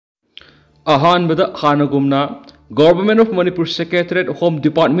अहानबदा हानगुमना government of Manipur secretariat home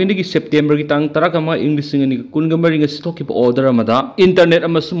department की September की तांग तरगमा English कुनगमरी सिथोकी order अमदा internet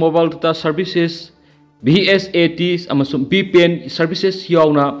अमसुम mobile data services VSAT अमसुम VPN services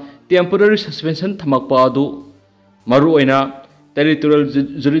यावना temporary suspension थमकपा अदु मरुओइना territorial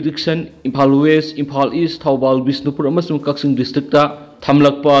jurisdiction Imphal waste Imphal east Thoubal Bishnupur अमसुम Kakching district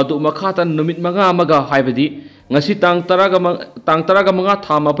थमलकपा अदु मखाता नुमित मंगा अमगा हाइबदी ngasi tang taraga manga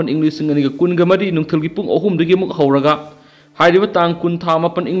thama pan English ngani ga kun ga mari nungthul gi pung ohum digi muk hauraga hairiba tang kun thama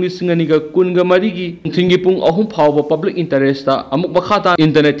pan English ngani ga kun ga mari gi nungthing gi pung ohum phawba public interest ta amuk bakhata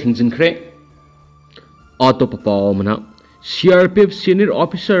internet thingjin khre auto papa mana CRPF senior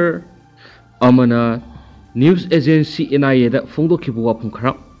officer amana news agency NIA da phongdo khibu wa phung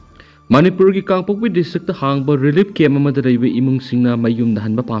khara Manipur gi Kangpokpi district ta hangba relief camp amada reibe imung singna Mayumda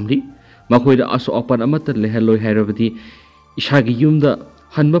hanba pamli Makhoigi aso apan amata leheloi hairabadi ishagi yumda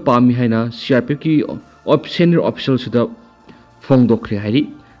hanba pami haina CRPF ki senior official suda phongdokre hairi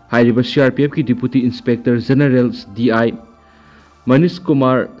hairiba CRPF ki deputy inspector general DI Manish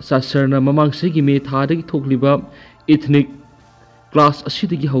Kumar Sasarna mamangse gi me thadagi thokliba ethnic class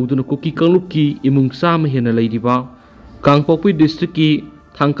asidagi hauduna Kuki kangluki imung sama hena leiriba Kangpokpi district ki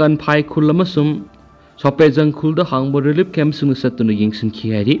thangkan phai khul amasum sopejang khulda hangba relief camp sunu satuna yingsin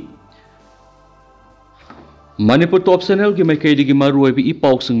khi hairi Manipur top channel ki maikaidi ki maruibi I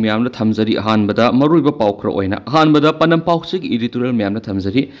pausing myamna thamjari hanbada maruiba paukra oina hanbada panam pausig editorial myamna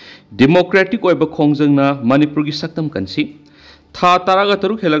thamjari democratic oiba khongjangna Manipur ki saktam kansi tha taraga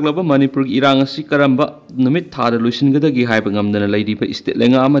taruk helaglaba Manipur ki irang asi karamba numit thada luisingada gi haiba ngamdana leiriba state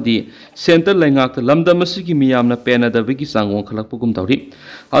lenga amadi center lengak lamdam asi ki miyamna penada bi ki sangwong khalakpugum tawri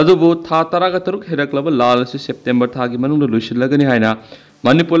adubu tha taraga taruk helaglaba lal asi September thagi manungda luisilagani haina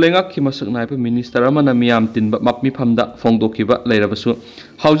Manipur lengak ki masak naipa minister amana miyam tinba mapmi phamda phongdokiba leirabasu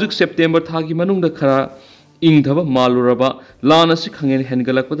haujuk September thagi manungda khara ingthaba maluraba lan asi khangen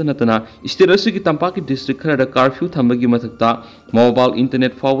hengalakpada natana state asi ki tampaki district khara da curfew thambagi mathakta mobile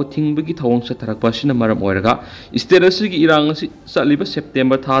internet forward thingbagi thawong sa tharakpa sina maram oiraga state asi ki irang asi saliba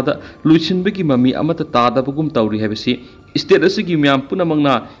September thada luichinbagi mami amata tada bugum tawri habisi state asi ki miyam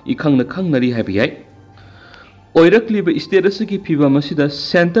punamangna ikhangna khangnari habiyai Oirakliba state asigi phiba masida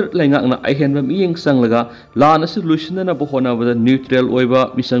center laingakna aihenba miyeng sanglaga lan asi luisindana bohona bada neutral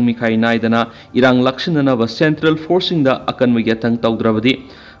oiba misang mikhai naidana irang lakshinana ba central forcing da akan magyatang tawdrabadi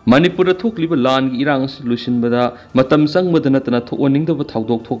Manipur da thokliba lan gi irang asi luisinbada matam sangbada natana thooningda ba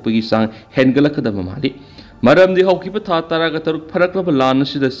thawdok thokpagi sang hengalakada mamali Maramdi haukiba tha taraga taruk pharaklaba lan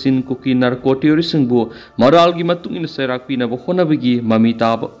asida sin Kuki narco terrorism bu moral gi matung in serakpina bohona bagi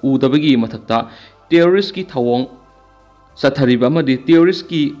mamita udabagi mathakta terrorist ki thawong sathariba amadi terrorist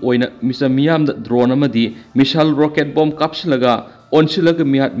ki oina misamiyam da drone amadi missile rocket bomb kapsilaga onsilaga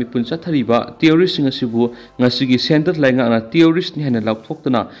mihat mipun sathariba terrorist singa sibu ngasigi center lainga na terrorist ni hena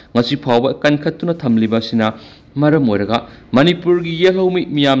lakthoktana ngasi phawba kankhatuna thamliba sina maram oiraga Manipur gi yelhomi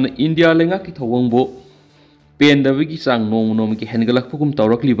miyamna India lainga ki thawong bo pendabagi sang nom ki hengalakpugum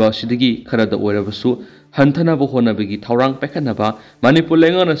tawrakliba sidagi kharada oirabasu hanthana bo honabagi thawrang pekhanaba Manipur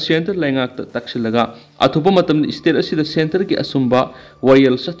lengana center lengak taksilaga athupa matam state asida center ki asumba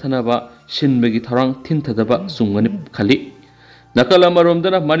wayel sathanaba sinbagi thawrang thinthadaba sungani khali nakala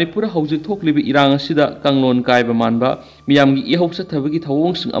maromdana Manipur hauji thoklibi irang asida kanglon kaiba manba miyamgi ihau sathabagi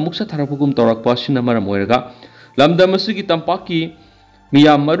thawong sing amuk satharapugum tawrakpa sina maram oiraga lamdam asigi tampaki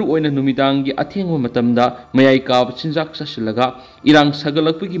Miyam maru oina numidangi athengwa matamda mayai kaab chinjak sasilaga irang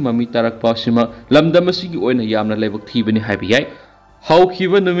sagalakpagi mami tarakpa sima lamdamasigi oina yamna laibak thibani haibiyai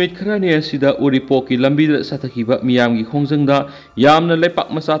haukiba numit kharani asida uripoki lambida satakhiba miyamgi khongjangda yamna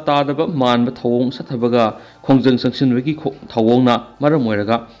leipak masa tadaba manba thawong sathabaga khongjang sangsinbagi thawongna maram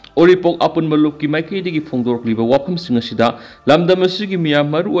oiraga Oripok apun malupki maikaidigi phongdorkliba wafam singasida lamdamasigi miyam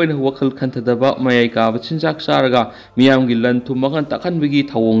maru oina wakhal khantadaba mayai kaaba chinjak saraga miyamgi lantu magan takhanbagi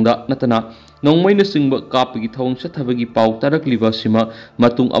thawongda natana nongmaina singba kapagi thawong sathabagi pau tarakliba sima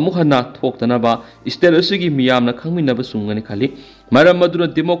matung amukhana thoktanaba state asigi miyamna khangminaba sungani khali maram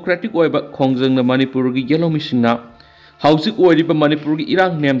maduna democratic oiba khongjangna Manipurgi yelomisingna Hausik oiriba Manipur gi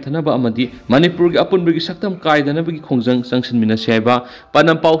irang nem thanaba amadi Manipur gi apunbagi saktam kaidana bagi khongjang sangsin mina saiba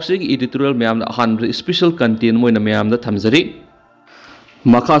panam pausig editorial mayamda hanbra special content moina mayamda thamjari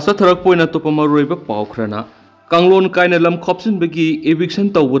makhasa tharak poina topama roiba paukhrana kanglon kaina lam khopsin bagi eviction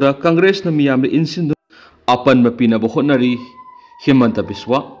tawbuda congress na miyamda insin apan mapina bo honari Himanta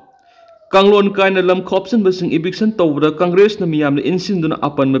Biswa Kanglon kaina lam khopsin basing eviction tawbra Congress na miyamna insinduna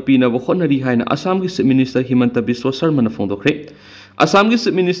apan mapina bo honari haina Assam gi Chief Minister Himanta Biswa Sharma na phongdokre Assam gi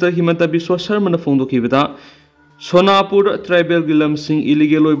Chief Minister Himanta Biswa Sharma na phongdokhibada Sonapur tribal gilam sing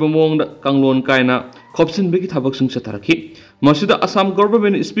illegal oiba mongda kanglon kaina khopsin begi thabak sing sataraki masida Assam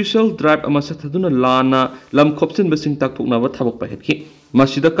government special drive ama sathaduna lana lam khopsin besing takthokna ba thabak pahetki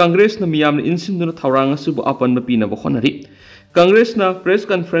masida Congress na miyam na insinduna thawrang asubu apan na pina ba khonari Congress na press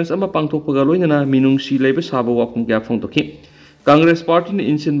conference ama pangthokpaga loinana minungsi leiba saba wapung kya phongtoki Congress party na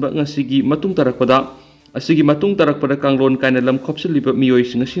insin ba ngasigi matung tarakpada asigi matung tarakpada kanglon kaina lam khopsin liba miyoi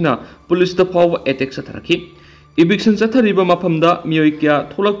sing asina police da power attack sataraki Eviction Sathariba Mapamda, Mioikia,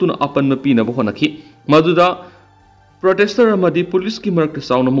 Tolakuna Apan Mapina Bohonaki, Maduda, protester Amadi, police Kimark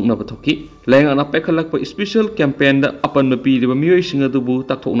Sauna Muknabatoki, laying on a pekalak by special campaign the Apan Mapi, the Mioi Singa Dubu,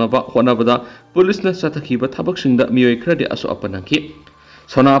 Tatonava, Honavada, police na Satakiba, Tabaksing the Mioi credit aso Apanaki,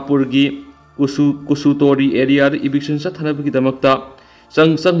 Sonapurgi, Kusutori area, the eviction Satanabiki Damakta,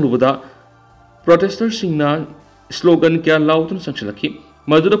 Sang Lubada, protester Singna, slogan Kia Lautan Sanchalaki.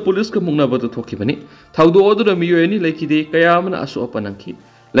 Madura police ka mungna batu thoki bani thaudo odura miyoni lekide kayamana asu apananki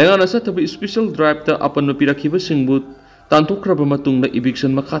lengana satabi special drive ta apan no pirakhiba singbu tantokraba matungna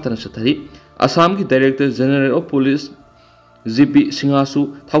eviction makhatana sathari Assam ki director general of police GP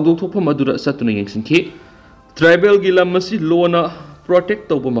Singasu thaudo thokpa madura satuna yengsingki tribal gilam masi lona protect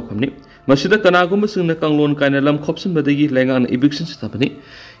tawba mapamni masida kanagumba singna kanglon kaina lam khopsin badagi lengana eviction satabani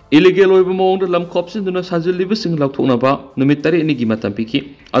Illegal oiba mawngda lam khopsin duna sajiliba sing laukthoknaba numit tare ni gi matam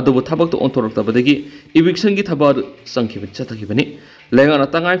piki adobo thabak to onthoroktabadagi eviction gi thabar sangkhiba chatakibani lengana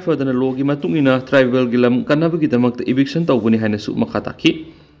tangai fadana logi matungina tribal gilam kanabagi damakta eviction tawbuni haina su makhataki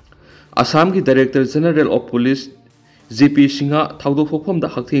Assam gi director general of police GP Sinha thawdo thokpham da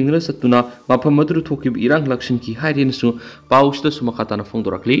hakthengna satuna mafam madru thokib irang lakshin ki hairi su pausta su makhatana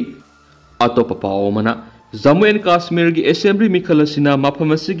phongdorakli atopa paomana Jammu and Kashmir ki assembly mikhalasina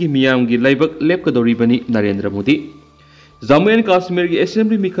maphamasi ki miyam ki laibak lepkadoribani Narendra Modi Jammu and Kashmir ki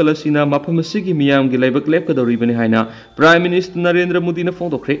assembly mikhalasina maphamasi ki miyam ki laibak lepkadoribani haina Prime Minister Narendra Modi na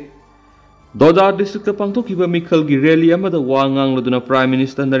phongdokre Doda district ta pangthokiba mikhal ki rally amada wa ngangladuna Prime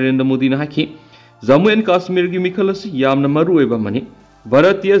Minister Narendra Modi na haki Jammu and Kashmir ki mikhalasi yamna maruoiba mani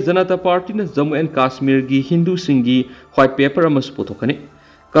Bharatiya Janata Party na Jammu and Kashmir ki Hindu singi white paper amas puthokani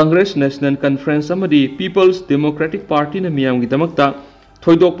Congress National Conference amadi People's Democratic Party na miyam gi damakta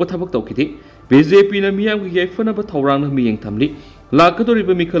thoidokpa thabak tawkiti BJP na miyam gi yaifana ba thawrang na miyeng thamli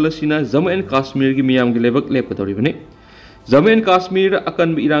lakadoriba mikhalasina Jammu and Kashmir gi miyam gi lebak lepkadoribani Jammu and Kashmir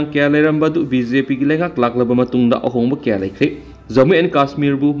akan irang kya leramba du BJP gi lengak laklaba matungda ahongba kya laikre Jammu and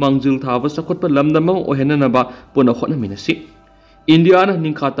Kashmir bu mangjil thaba sakhotpa lamdamam ohenana ba puna khotna minasi India na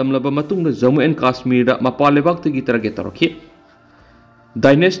ningkhatamlaba matungda Jammu and Kashmir da mapalebak tagi target tarokhi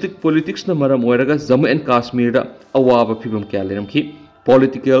Dynastic politics na maram oiraga Jammu and Kashmir da awaba phibam kya leramki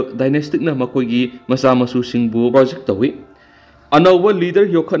political dynastic na Makhoigi masa masu singbu project tawi anawa leader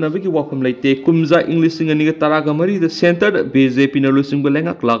yokhanabagi wafam leite kumja English singaniga taraga mari the center BJP na lusingba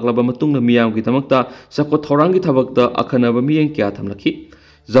lenga klaklaba matung na miyam gi tamakta sakko thorangi thabakta akhanaba miyeng kya thamlaki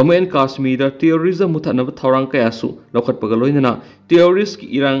Jammu and Kashmir da terrorism muthanaba thorang kaya su lokhatpaga loinana terrorist ki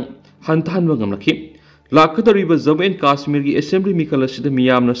irang hantanba ngamlaki Lakadariba Jammu and Kashmir ki assembly mikhalasida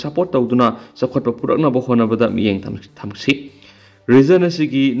miyamna support tawduna sakhotpa purakna ba honabada miyeng thamsi reason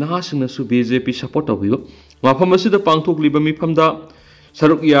asigi nahasingna su BJP support tawbiyo mafam asida pangthokliba mifamda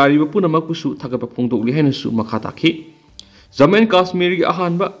saruk yariba punamakusu thagapa phongdokli haina su makhataki Jammu and Kashmir ki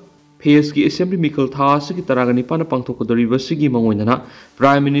ahanba phase ki assembly mikhal tha asigi taragani pana pangthokdoriba sigi mangoinana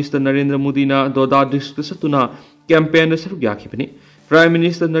Prime Minister Narendra Modi na Doda district satuna campaign na saruk yakhibani Prime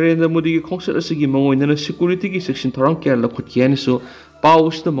Minister Narendra Modi ki khongsat asigi mangoinana security ki section thorang kya lakhut kiani su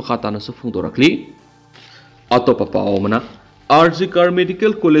pausta makhatana su phongdorakli atopa paomana RGKR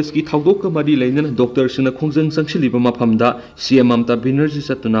Medical College ki thawdok mari lainana doctor sina khongjang sangshiliba mafamda CM Mamta Banerjee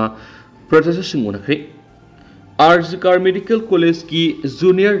satuna protest singunakri RGKR Medical College ki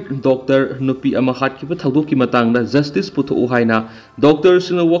junior doctor nupi ama hatkiba thawdok ki matangda justice putho uhaina doctor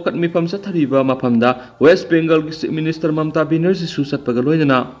sina wakat mifam sathariba mafamda West Bengal ki Minister Mamta Banerjee su satpaga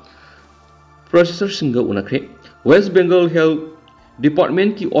loinana processor singa unakre West Bengal Health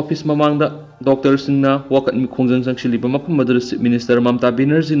Department ki office mamangda doctor singna wakat mi khongjang sangshiliba mafam madura Minister Mamta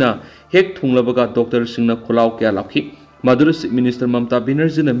Banerjee na hek thunglabaga doctor singna kholaw kya lakhi madura Minister Mamta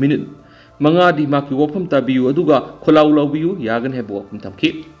Banerjee na minute Mangadi maki wapam tabiyu aduga kholaw lawbiyu yagan hebo wapam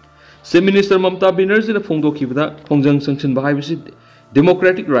tamki se Minister Mamta Banerjee na phongdokhibada khongjang sangchin bahai bisi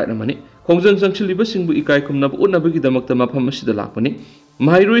democratic right amani khongjang sangchiliba singbu ikai khumna unabagi damakta mafam asida lakpani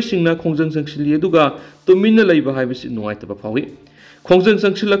mahairoi singna khongjang sangchili aduga tuminna leiba hai bisi nuaitaba phawi khongjang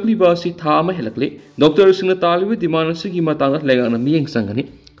sangchilakliba si tha ama helakle doctor singna talibi demand asigi matangna legana miyeng sangani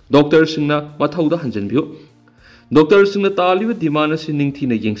doctor singna mathauda hanjanbiyo Doctor Singna Taliba demand si ningthi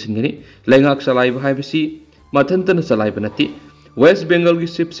na yengsingani lengak salai bhai bisi ꯃꯊꯟꯇꯅ ꯆꯂꯥꯏꯕ ꯅꯠꯇꯦ west ꯕꯦꯡꯒꯜꯒꯤ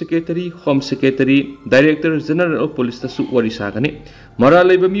chief secretary home secretary director general of ꯄꯨꯂꯤꯁꯇꯁꯨ ꯋꯥꯔꯤ ꯁꯥꯒꯅꯤ ꯃꯔꯥꯜ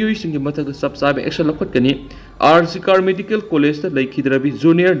ꯂꯩꯕ ꯃꯤꯑꯣꯏꯁꯤꯡꯒꯤ ꯃꯊꯛꯇ ꯆꯞ ꯆꯥꯕ action ꯂꯧꯈꯠꯀꯅꯤ R G car medical ꯀꯣꯂꯦꯖꯇ ꯂꯩꯈꯤꯗ꯭ꯔꯕꯤ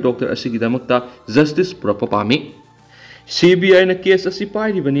ꯖꯨꯅꯤꯌꯔ ꯗꯣꯛꯇꯔ ꯑꯁꯤꯒꯤꯗꯃꯛꯇ ꯖꯁꯇꯤꯁ ꯄꯨꯔꯛꯄ ꯄꯥꯝꯃꯤ CBIꯅ ꯀꯦꯁ ꯑꯁꯤ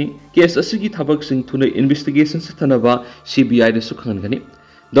ꯄꯥꯏꯔꯤꯕꯅꯤ ꯀꯦꯁ ꯑꯁꯤꯒꯤ ꯊꯕꯛꯁꯤꯡ ꯊꯨꯅ ꯏꯟꯚꯦꯁꯇꯤꯒꯦꯁꯟ ꯆꯠꯊꯅꯕ CBIꯗꯁꯨ ꯈꯪꯍꯟꯒꯅꯤ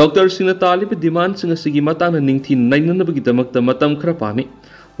ꯗꯣꯛꯇꯔꯁꯤꯡꯅ ꯇꯥꯜꯂꯤꯕ ꯗꯤꯃꯥꯟꯗꯁꯤꯡ ꯑꯁꯤꯒꯤ ꯃꯇꯥꯡꯗ ꯅꯤꯡꯊꯤꯅ ꯅꯩꯅꯅꯕꯒꯤꯗꯃꯛꯇ ꯃꯇꯝ ꯈꯔ ꯄꯥꯝꯃꯤ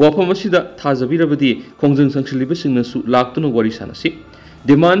ꯋꯥꯐꯝ ꯑꯁꯤꯗ ꯊꯥꯖꯕꯤꯔꯕꯗꯤ ꯈꯣꯡꯖꯪ ꯆꯪꯁꯤꯜꯂꯤꯕꯁꯤꯡꯅꯁꯨ ꯂꯥꯛꯇꯨꯅ ꯋꯥꯔꯤ ꯁꯥꯟꯅꯁꯤ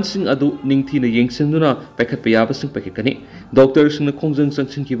ꯗꯤꯃꯥꯟꯗꯁꯤꯡ ꯑꯗꯨ ꯅꯤꯡꯊꯤꯅ ꯌꯦꯡꯁꯤꯟꯗꯨꯅ ꯄꯥꯏꯈꯠꯄ ꯌꯥꯕꯁꯤꯡ ꯄꯥꯏꯈꯠꯀꯅꯤ ꯗꯣꯛꯇꯔꯁꯤꯡꯅ ꯈꯣꯡꯖꯪ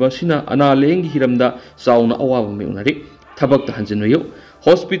ꯆꯪꯁꯤꯟꯈꯤꯕ ꯑꯁꯤꯅ ꯑꯅꯥ ꯂꯥꯌꯦꯡꯒꯤ ꯍꯤꯔꯝꯗ ꯆꯥꯎꯅ ꯑꯋꯥꯕ ꯃꯥꯌꯣꯛꯅꯔꯤ ꯊꯕꯛꯇ ꯍꯟꯖꯤꯟꯕꯤꯌꯨ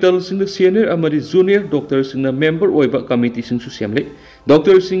ꯍꯣꯁꯄꯤꯇꯥꯜꯁꯤꯡꯗ ꯁꯦꯅꯤꯌꯔ ꯑꯃꯗꯤ ꯖꯨꯅꯤꯌꯔ ꯗꯣꯛꯇꯔꯁꯤꯡꯅ ꯃꯦꯝꯕꯔ ꯑꯣꯏꯕ ꯀꯃꯤꯇꯤꯁꯤꯡꯁꯨ ꯁꯦꯝꯂꯤ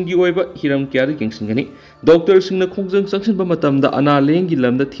ꯗꯣꯛꯇꯔꯁꯤꯡꯒꯤ ꯑꯣꯏꯕ ꯍꯤꯔꯝ ꯀꯌꯥꯗ ꯌꯦꯡꯁꯤꯟꯒꯅꯤ ꯗꯣꯛꯇꯔꯁꯤꯡꯅ ꯈꯣꯡꯖꯪ ꯆꯪꯁꯤꯟꯕ ꯃꯇꯝꯗ ꯑꯅꯥ ꯂꯥꯌꯦꯡꯒꯤ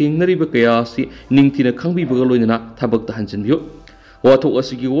ꯂꯝꯗ ꯊꯦꯡꯅꯔꯤꯕ ꯀꯌꯥ ꯑꯁꯤ ꯅꯤꯡꯊꯤꯅ ꯈꯪꯕꯤꯕꯒ ꯂꯣꯏꯅꯅ ꯊꯕꯛꯇ ꯍꯟꯖꯤꯟꯕꯤꯌꯨ ꯋꯥꯊꯣꯛ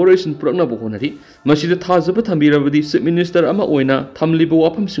ꯑꯁꯤꯒꯤ ꯋꯥꯔꯣꯏꯁꯤꯟ ꯄꯨꯔꯛꯅꯕ ꯍꯣꯠꯅꯔꯤ ꯃꯁꯤꯗ ꯊꯥꯖꯕ ꯊꯝꯕꯤꯔꯕꯗꯤ ꯆꯤꯐ ꯃꯤꯅꯤꯁꯇꯔ ꯑꯃ ꯑꯣꯏꯅ ꯊꯝꯂꯤꯕ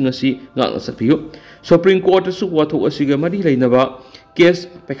ꯋꯥꯐꯝꯁꯤꯡ ꯑꯁꯤ ꯉꯥꯛꯅ ꯆꯠꯄꯤꯌꯨ ꯁꯨꯄ꯭ꯔꯤꯝ ꯀꯣꯔꯠꯇꯁꯨ ꯋꯥꯊꯣꯛ ꯑꯁꯤꯒ ꯃꯔꯤ ꯂꯩꯅꯕ ꯀꯦꯁ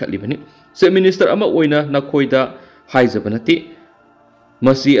ꯄꯥꯏꯈꯠꯂꯤꯕꯅꯤ ꯆꯤꯐ ꯃꯤꯅꯤꯁꯇꯔ ꯑꯃ ꯑꯣꯏꯅ ꯅꯈꯣꯏꯗ ꯍꯥꯏꯖꯕ ꯅꯠꯇꯦ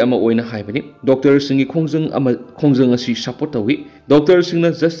ꯃꯁꯤ ꯑꯃ ꯑꯣꯏꯅ ꯍꯥꯏꯕꯅꯤ ꯗꯣꯛꯇꯔꯁꯤꯡꯒꯤ ꯈꯣꯡꯖꯪ ꯑꯁꯤ ꯁꯄꯣꯔꯠ ꯇꯧꯏ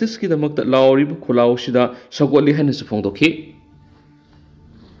ꯗꯣꯛꯇꯔꯁꯤꯡꯅ ꯖꯁꯇꯤꯁꯀꯤꯗꯃꯛꯇ ꯂꯥꯎꯔꯤꯕ ꯈꯨꯜꯂꯥꯎ ꯑꯁꯤꯗ ꯁꯧꯒꯠꯂꯤ ꯍꯥꯏꯅꯁꯨ ꯐꯣꯡꯗꯣꯛꯈꯤ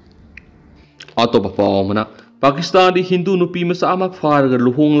ꯑꯇꯣꯞꯄ ꯄꯥꯎ ꯑꯃꯅ ꯄꯥꯀꯤꯁꯇꯥꯟꯗꯤ ꯍꯤꯟꯗꯨ ꯅꯨꯄꯤ ꯃꯆꯥ ꯑꯃ ꯐꯥꯔꯒ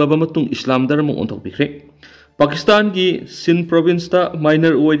ꯂꯨꯍꯣꯡꯂꯕ ꯃꯇꯨꯡ ꯏꯁꯂꯥꯝ ꯙꯔꯃ ꯑꯣꯟꯊꯣꯛꯄꯤꯈ꯭ꯔꯦ ꯄꯥꯀꯤꯁꯇꯥꯟꯒꯤ ꯁꯤꯟ ꯄ꯭ꯔꯣꯚꯤꯟꯁꯇ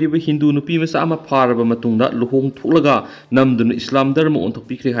ꯃꯥꯏꯅꯔ ꯑꯣꯏꯔꯤꯕ ꯍꯤꯟꯗꯨ ꯅꯨꯄꯤ ꯃꯆꯥ ꯑꯃ ꯐꯥꯔꯕ ꯃꯇꯨꯡꯗ ꯂꯨꯍꯣꯡꯊꯣꯛꯂꯒ ꯅꯝꯗꯨꯅ ꯏꯁꯂꯥꯝ ꯙꯔꯃ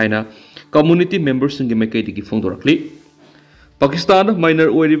ꯑꯣꯟꯊꯣꯛꯄꯤꯈ꯭ꯔꯦ ꯍꯥꯏꯅ ꯀꯝꯃꯨꯅꯤꯇꯤ ꯃꯦꯝꯕꯔꯁꯤꯡꯒꯤ ꯃꯥꯏꯀꯩꯗꯒꯤ ꯐꯣꯡꯗꯣꯔꯛꯂꯤ ꯄꯥꯀꯤꯁꯇꯥꯟꯗ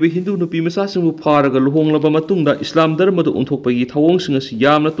ꯃꯥꯏꯅꯔ ꯑꯣꯏꯔꯤꯕ ꯍꯤꯟꯗꯨ ꯅꯨꯄꯤ ꯃꯆꯥꯁꯤꯡꯕꯨ ꯐꯥꯔꯒ ꯂꯨꯍꯣꯡꯂꯕ ꯃꯇꯨꯡꯗ ꯏꯁꯂꯥꯝ ꯙꯔꯃꯗ ꯑꯣꯟꯊꯣꯛꯄꯒꯤ ꯊꯧꯑꯣꯡꯁꯤꯡ ꯑꯁꯤ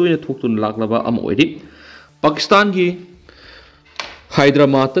ꯌꯥꯝꯅ ꯇꯣꯏꯅ ꯊꯣꯛꯇꯨꯅ ꯂꯥꯛꯂꯕ ꯑꯃ ꯑꯣꯏꯔꯤ ꯄꯥꯀꯤꯁꯇꯥꯟꯒꯤ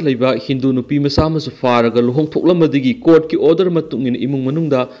ꯍꯥꯏꯗ꯭ꯔꯥꯕꯥꯗꯇ ꯂꯩꯕ ꯍꯤꯟꯗꯨ ꯅꯨꯄꯤ ꯃꯆꯥ ꯑꯃꯁꯨ ꯐꯥꯔꯒ ꯂꯨꯍꯣꯡꯊꯣꯛꯂꯝꯕꯗꯒꯤ ꯀꯣꯔꯠꯀꯤ ꯑꯣꯔꯗꯔ ꯃꯇꯨꯡ ꯏꯟꯅ ꯏꯃꯨꯡ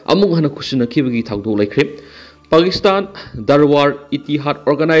ꯃꯅꯨꯡꯗ ꯑꯃꯨꯛ ꯍꯟꯅ ꯈꯨꯠꯁꯤꯟꯅꯈꯤꯕꯒꯤ ꯊꯧꯗꯣꯛ ꯂꯩꯈ꯭ꯔꯦ ꯄꯥꯀꯤꯁꯇꯥꯟ ꯗꯔꯋꯥꯔ ꯏꯇꯤꯍꯥꯗ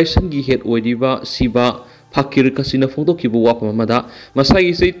ꯑꯣꯔꯒꯅꯥꯏꯖꯦꯁꯟꯒꯤ ꯍꯦꯗ ꯑꯣꯏꯔꯤꯕ ꯁꯤꯕꯥ ꯐꯀꯤꯔ ꯀꯁꯤꯅ ꯐꯣꯡꯗꯣꯛꯈꯤꯕ ꯋꯥꯐꯝ ꯑꯃꯗ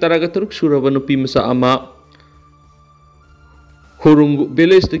ꯃꯁꯥꯒꯤ ꯆꯍꯤ 13 ꯁꯨꯔꯕ ꯅꯨꯄꯤ ꯃꯆꯥ ꯑꯃ ꯍꯨꯔꯨꯡꯒꯨ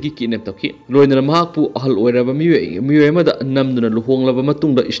ꯚꯤꯂꯦꯖꯇꯒꯤ ꯀꯤꯗꯅꯦꯞ ꯇꯧꯈꯤ ꯂꯣꯏꯅꯅ ꯃꯍꯥꯛꯄꯨ ꯑꯍꯜ ꯑꯣꯏꯔꯕ ꯃꯤꯑꯣꯏ ꯑꯃꯗ ꯅꯝꯗꯨꯅ ꯂꯨꯍꯣꯡꯂꯕ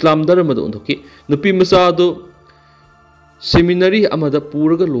ꯃꯇꯨꯡꯗ ꯏꯁꯂꯥꯝ ꯙꯔꯃꯗ ꯑꯣꯟꯊꯣꯛꯈꯤ ꯅꯨꯄꯤ ꯃꯆꯥ ꯑꯗꯨ ꯁꯦꯃꯤꯅꯔꯤ ꯑꯃꯗ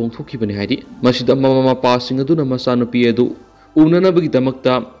ꯄꯨꯔꯒ ꯂꯨꯍꯣꯡꯊꯣꯛꯈꯤꯕꯅꯤ ꯍꯥꯏꯗꯤ ꯃꯁꯤꯗ ꯃꯃꯥ ꯃꯄꯥꯁꯤꯡ ꯑꯗꯨꯅ ꯃꯆꯥꯅꯨꯄꯤ ꯑꯗꯨ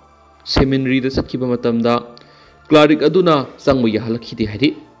ꯎꯅꯅꯕꯒꯤꯗꯃꯛꯇ ꯁꯦꯃꯤꯅꯔꯤꯗ ꯆꯠꯈꯤꯕ ꯃꯇꯝꯗ ꯀ꯭ꯂꯥꯔꯤꯛ ꯑꯗꯨꯅ ꯆꯪꯕ ꯌꯥꯍꯜꯂꯛꯈꯤꯗꯦ ꯍꯥꯏꯗꯤ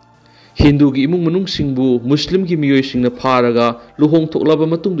ꯍꯤꯟꯗꯨꯒꯤ ꯏꯃꯨꯡ ꯃꯅꯨꯡꯁꯤꯡꯕꯨ ꯃꯨꯁꯂꯤꯝꯒꯤ ꯃꯤꯑꯣꯏꯁꯤꯡꯅ ꯐꯥꯔꯒ ꯂꯨꯍꯣꯡꯊꯣꯛꯂꯕ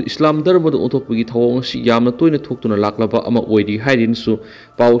ꯃꯇꯨꯡꯗ ꯏꯁꯂꯥꯝ ꯙꯔꯃꯗ ꯑꯣꯟꯊꯣꯛꯄꯒꯤ ꯊꯧꯑꯣꯡ ꯑꯁꯤ ꯌꯥꯝꯅ ꯇꯣꯏꯅ ꯊꯣꯛꯇꯨꯅ ꯂꯥꯛꯂꯕ ꯑꯃ ꯑꯣꯏꯔꯤ ꯍꯥꯏꯔꯤꯅꯁꯨ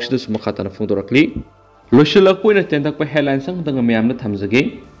ꯄꯥꯎ ꯑꯁꯤꯗꯁꯨ ꯃꯈꯥ ꯇꯥꯅ ꯐꯣꯡꯗꯣꯔꯛꯂꯤ ꯂꯣꯏꯁꯤꯜꯂꯛꯄ ꯑꯣꯏꯅ ꯇꯦꯟꯇꯛꯄ ꯍꯦꯗꯂꯥꯏꯟ ꯆꯪꯗꯅ ꯃꯌꯥꯝꯅ ꯊꯝꯖꯒꯦ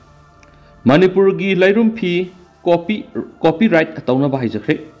ꯃꯅꯤꯄꯨꯔꯒꯤ ꯂꯩꯔꯨꯝ ꯐꯤ ꯀꯣꯄꯤꯔꯥꯏꯠ ꯇꯧꯅꯕ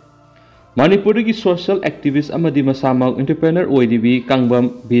ꯍꯥꯏꯖꯈ꯭ꯔꯦ ꯃꯅꯤꯄꯨꯔꯒꯤ ꯁꯣꯁꯤꯌꯦꯜ ꯑꯦꯛꯇꯤꯚꯤꯁ ꯑꯃꯗꯤ ꯃꯁꯥꯃꯛ entrepreneur ꯑꯣꯏꯔꯤꯕꯤ Kangbam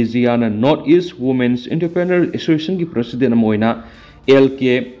ꯕꯦꯖꯤꯌꯥꯅ north east women's entrepreneur ꯑꯦꯁꯣꯁꯤꯌꯦꯁꯟꯒꯤ president ꯑꯃ ꯑꯣꯏꯅ LK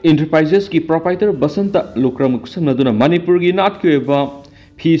Enterprises की प्रोपाइटर बसंत लुक्रम कुसंगदुना मणिपुर नाटकी ओइबा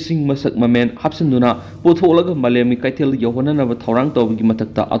फीसिंग मसक ममेन हापसंदुना पुथोलग मलेमी कैथेल यौहननब थौरांग तौबगी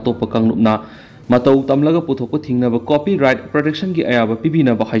मथक्ता अतोप कांगलुपना मतौ तमलग पुथोक थिंगनब कॉपीराइट प्रोटेक्शन की अयाबा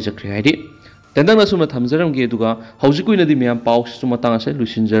पिबिनब हाइजख्रे हाइदि तंदंग असुम थमजरमगे दुगा हौजिक कुइनदि मयाम पाउ सु मतंग असे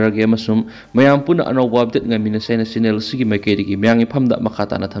लुसिनजरगे मसुम मयाम पुना अनौबा अपडेट ngamiनसेना चैनल सिगी मैकेरिगी मयांगी फमदा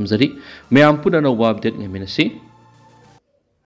मखाताना थमजरी मयाम पुना अनौबा अपडेट ngamiनसी